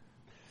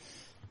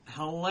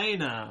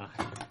 Helena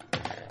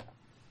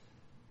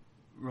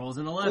rolls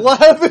an 11.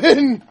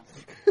 11.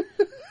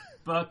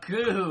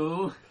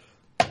 Baku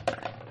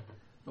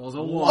rolls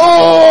a 1.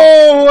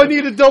 Oh, I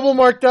need to double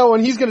mark that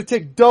one. He's going to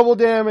take double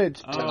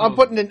damage. Oh. I'm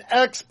putting an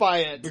X by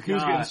it.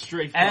 Baku's getting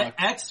straight A-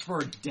 fucked. X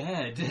for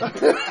dead.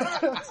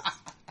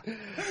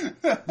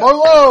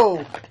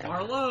 Marlowe.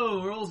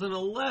 Marlowe rolls an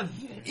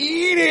 11.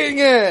 Eating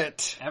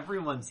it.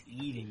 Everyone's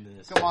eating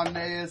this. Come on,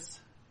 Naeus.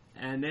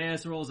 And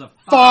Naeus rolls a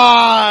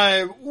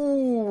 5.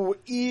 Ooh,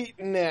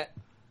 eating it.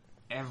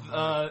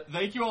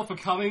 Thank you all for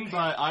coming,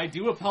 but I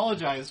do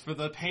apologize for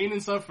the pain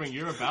and suffering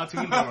you're about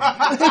to endure.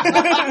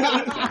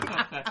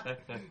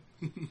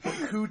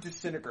 Who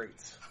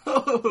disintegrates?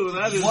 Oh,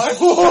 that is...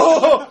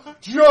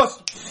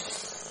 Just.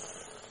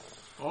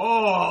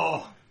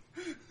 Oh!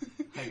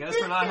 I guess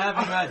we're not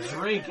having that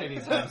drink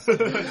anytime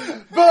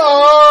soon.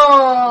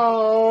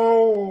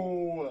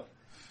 Oh.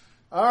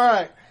 All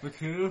right.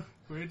 Baku,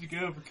 where'd you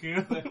go,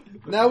 Baku?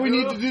 Now we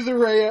need to do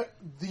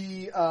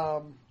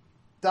the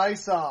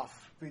dice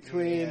off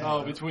between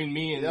Oh, between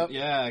me and... Yep.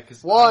 Yeah,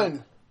 because...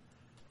 1,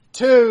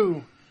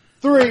 2,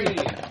 3,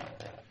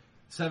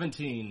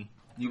 17.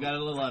 You got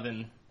an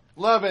 11.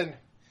 11.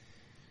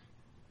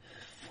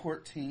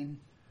 14.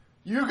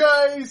 You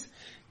guys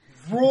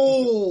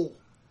roll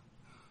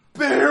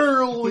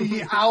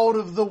barely out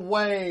of the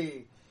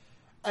way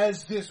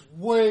as this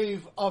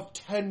wave of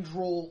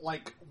tendril,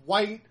 like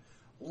white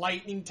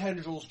lightning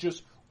tendrils,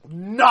 just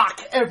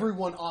knock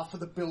everyone off of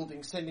the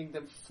building, sending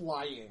them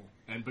flying.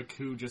 And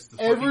Baku just...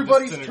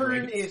 Everybody's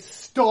turn is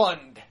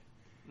stunned.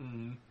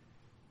 Mm.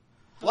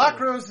 Black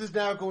Rose is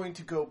now going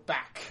to go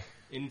back.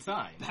 In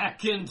time.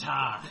 Back in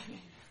time.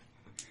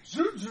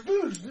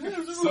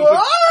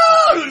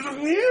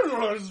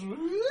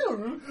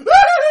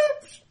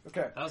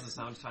 Okay, That was the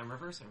sound of time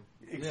reversing.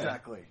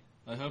 exactly.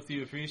 I hope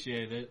you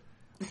appreciate it.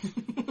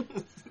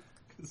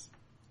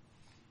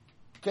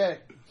 Okay,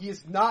 he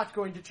is not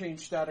going to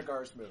change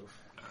Statigar's move.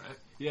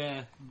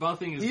 Yeah,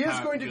 buffing is He is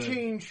power- going to good.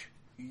 change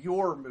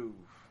your move.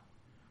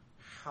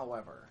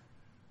 However,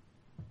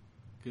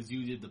 Because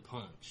you did the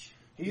punch.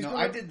 he's No,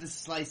 gonna, I did the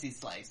slicey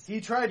slice. He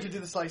tried to do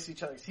the slicey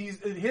chunks.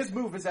 His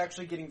move is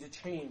actually getting to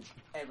change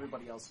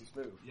everybody else's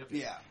move. Yep.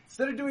 Yeah.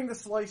 Instead of doing the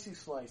slicey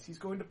slice, he's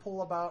going to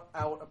pull out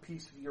a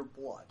piece of your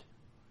blood.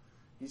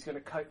 He's going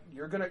to cut.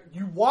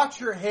 You watch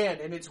your hand,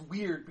 and it's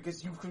weird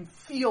because you can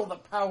feel the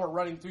power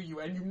running through you,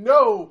 and you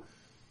know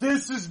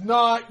this is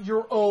not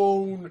your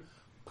own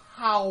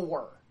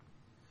power.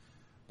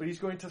 But he's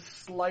going to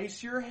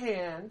slice your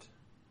hand.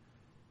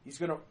 He's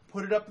going to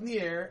put it up in the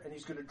air, and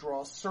he's going to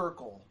draw a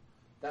circle.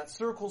 That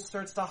circle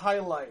starts to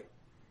highlight.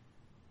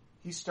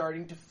 He's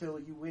starting to fill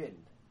you in.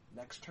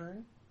 Next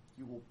turn,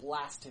 you will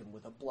blast him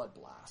with a blood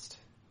blast.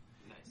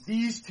 Nice.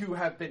 These two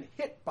have been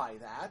hit by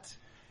that.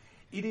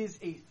 It is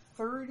a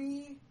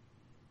 30-point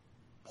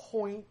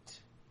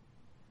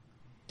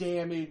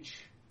damage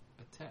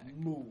Attack.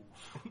 move.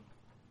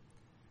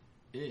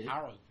 It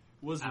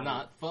was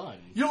not fun.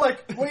 You're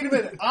like, wait a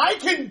minute, I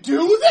can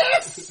do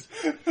this?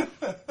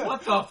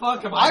 What the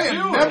fuck am I I am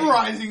doing?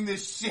 memorizing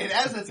this shit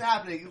as it's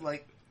happening.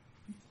 Like,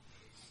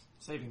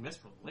 Saving this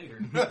for later.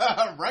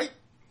 right?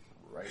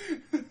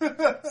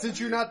 Right. Since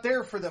you're not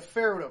there for the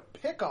Pharaoh to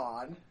pick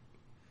on,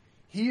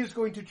 he is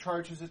going to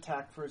charge his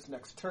attack for his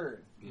next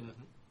turn. Yeah.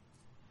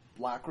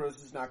 Black Rose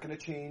is not going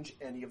to change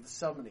any of the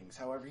summonings.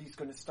 However, he's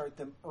going to start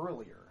them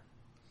earlier.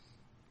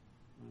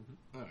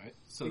 All right.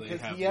 So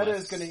because they have Hieta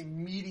less... is going to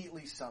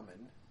immediately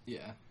summon.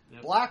 Yeah.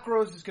 Yep. Black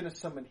Rose is going to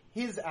summon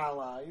his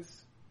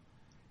allies.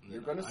 And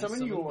You're then going to I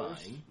summon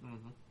yours. mine.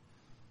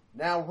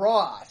 Now,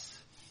 Ross,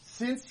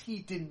 since he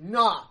did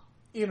not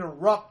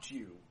interrupt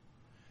you,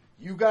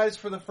 you guys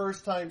for the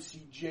first time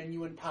see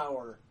genuine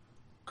power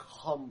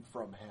come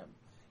from him.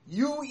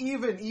 You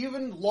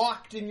even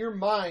locked in your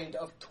mind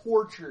of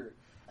torture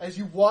as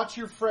you watch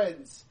your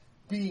friends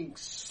being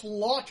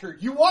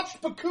slaughtered. You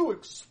watched Baku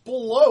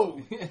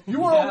explode.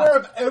 You are aware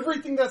of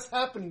everything that's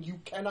happening. You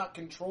cannot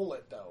control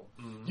it, though.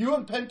 You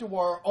and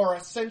Pentawar are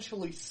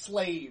essentially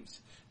slaves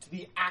to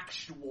the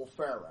actual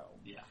Pharaoh.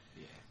 Yeah.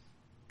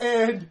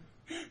 And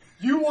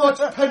you watch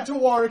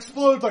Pentawar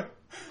explode like,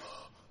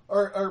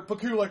 or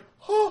Baku like,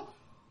 oh.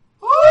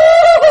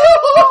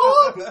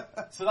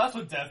 So that's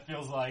what death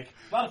feels like.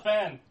 Not a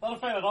fan. Not a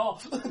fan at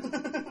all.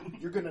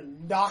 You're gonna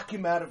knock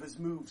him out of his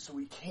move so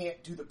he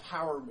can't do the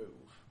power move.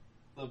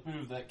 The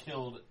move that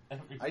killed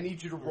everyone. I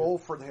need you to roll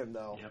for him,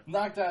 though. Yep.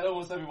 Knocked out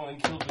almost everyone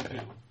and killed the two.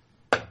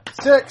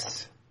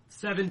 6.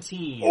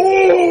 17.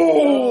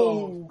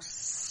 Oh,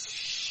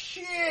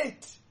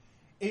 shit!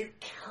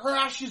 It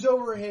crashes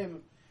over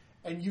him,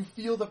 and you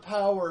feel the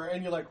power,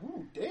 and you're like,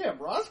 ooh, damn,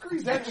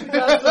 Roscree's actually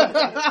got some,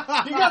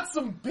 he got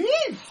some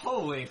beef!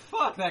 Holy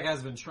fuck, that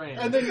guy's been trained.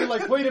 And then you're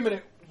like, wait a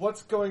minute,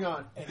 what's going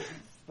on? And he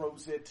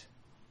throws it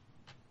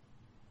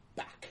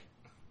back.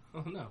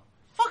 Oh no.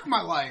 Fuck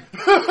my life.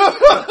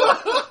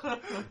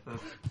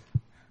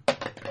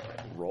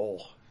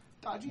 Roll.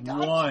 Dodgy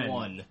dodge.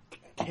 1.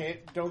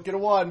 Don't get a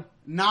 1.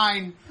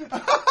 9.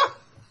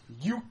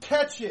 You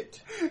catch it.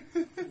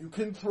 You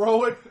can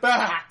throw it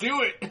back.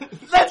 Do it!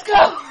 Let's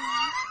go!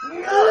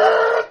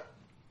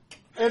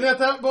 And at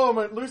that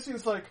moment,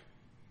 Lucian's like,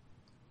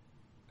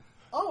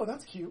 oh,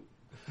 that's cute.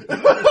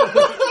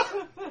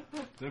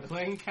 They're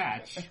playing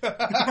catch.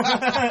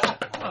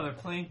 Oh, they're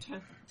playing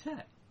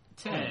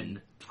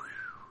 10.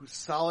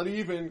 Solid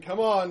even. Come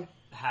on.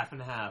 Half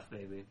and half,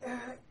 baby.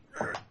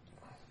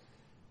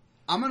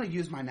 I'm gonna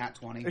use my nat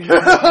 20.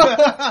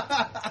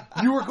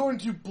 You are going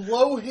to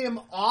blow him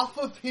off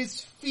of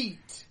his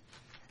feet,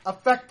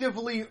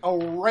 effectively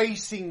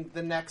erasing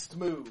the next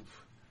move.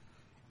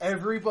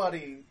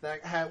 Everybody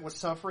that was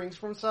suffering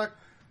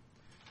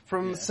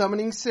from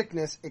summoning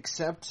sickness,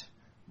 except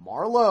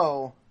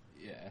Marlowe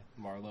Yeah,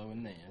 Marlowe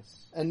and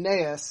Naeus. and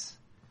Naeus,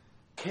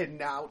 can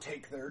now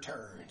take their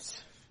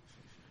turns.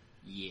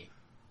 Yeah.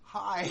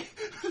 Hi.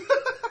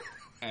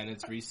 And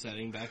it's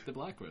resetting back to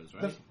Black Rose,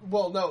 right?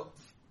 No.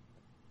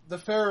 The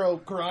Pharaoh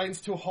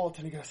grinds to a halt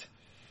and he goes,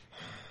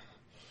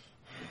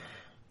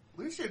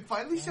 Lucian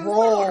finally shows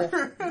roll.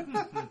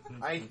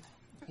 power.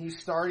 He's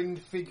starting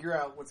to figure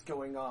out what's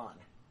going on.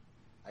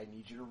 I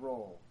need you to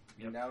roll.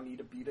 You now need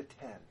to beat a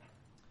 10.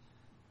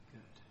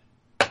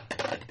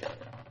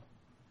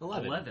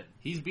 11.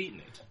 He's beating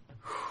it.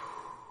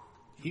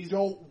 You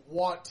don't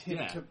want him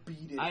Yeah, to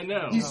beat it. I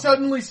know. He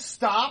suddenly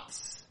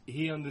stops,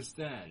 He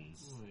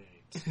understands.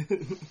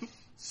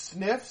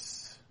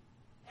 sniffs,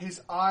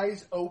 his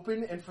eyes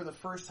open, and for the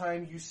first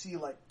time you see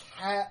like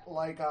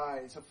cat-like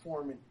eyes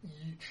form in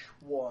each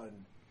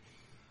one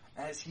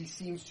as he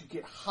seems to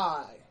get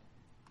high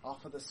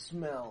off of the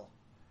smell,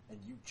 and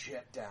you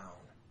jet down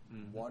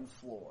one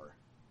floor,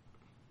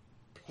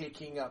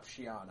 picking up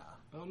Shiana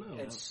Oh no.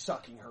 and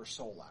sucking her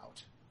soul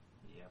out.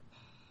 Yep.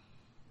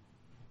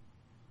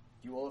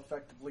 You will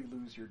effectively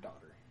lose your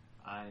daughter.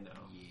 I know.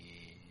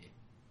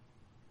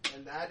 Yeah.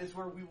 And that is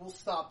where we will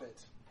stop it.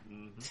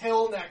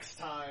 Till next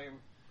time.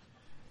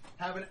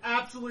 Have an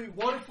absolutely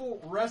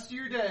wonderful rest of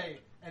your day,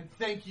 and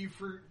thank you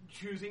for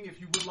choosing. If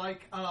you would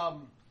like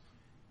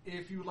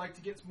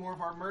to get some more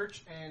of our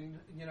merch and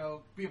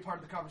be a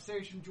part of the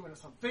conversation, join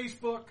us on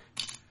Facebook.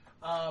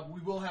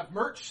 We will have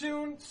merch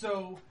soon,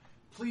 so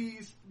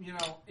please,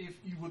 if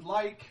you would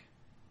like,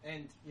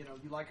 and you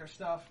like our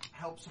stuff,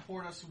 help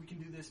support us so we can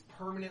do this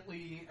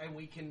permanently, and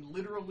we can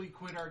literally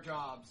quit our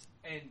jobs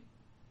and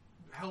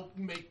help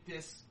make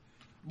this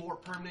more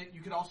permanent.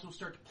 You could also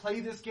start to play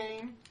this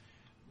game.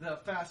 The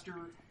faster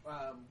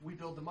we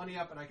build the money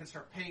up and I can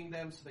start paying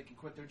them so they can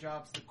quit their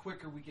jobs, the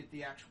quicker we get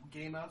the actual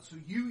game out. So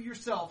you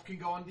yourself can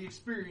go on the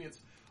experience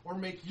or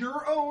make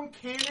your own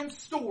canon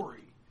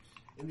story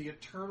in the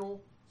Eternal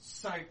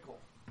Cycle.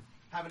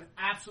 Have an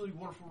absolutely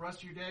wonderful rest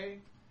of your day,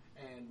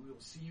 and we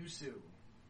will see you soon.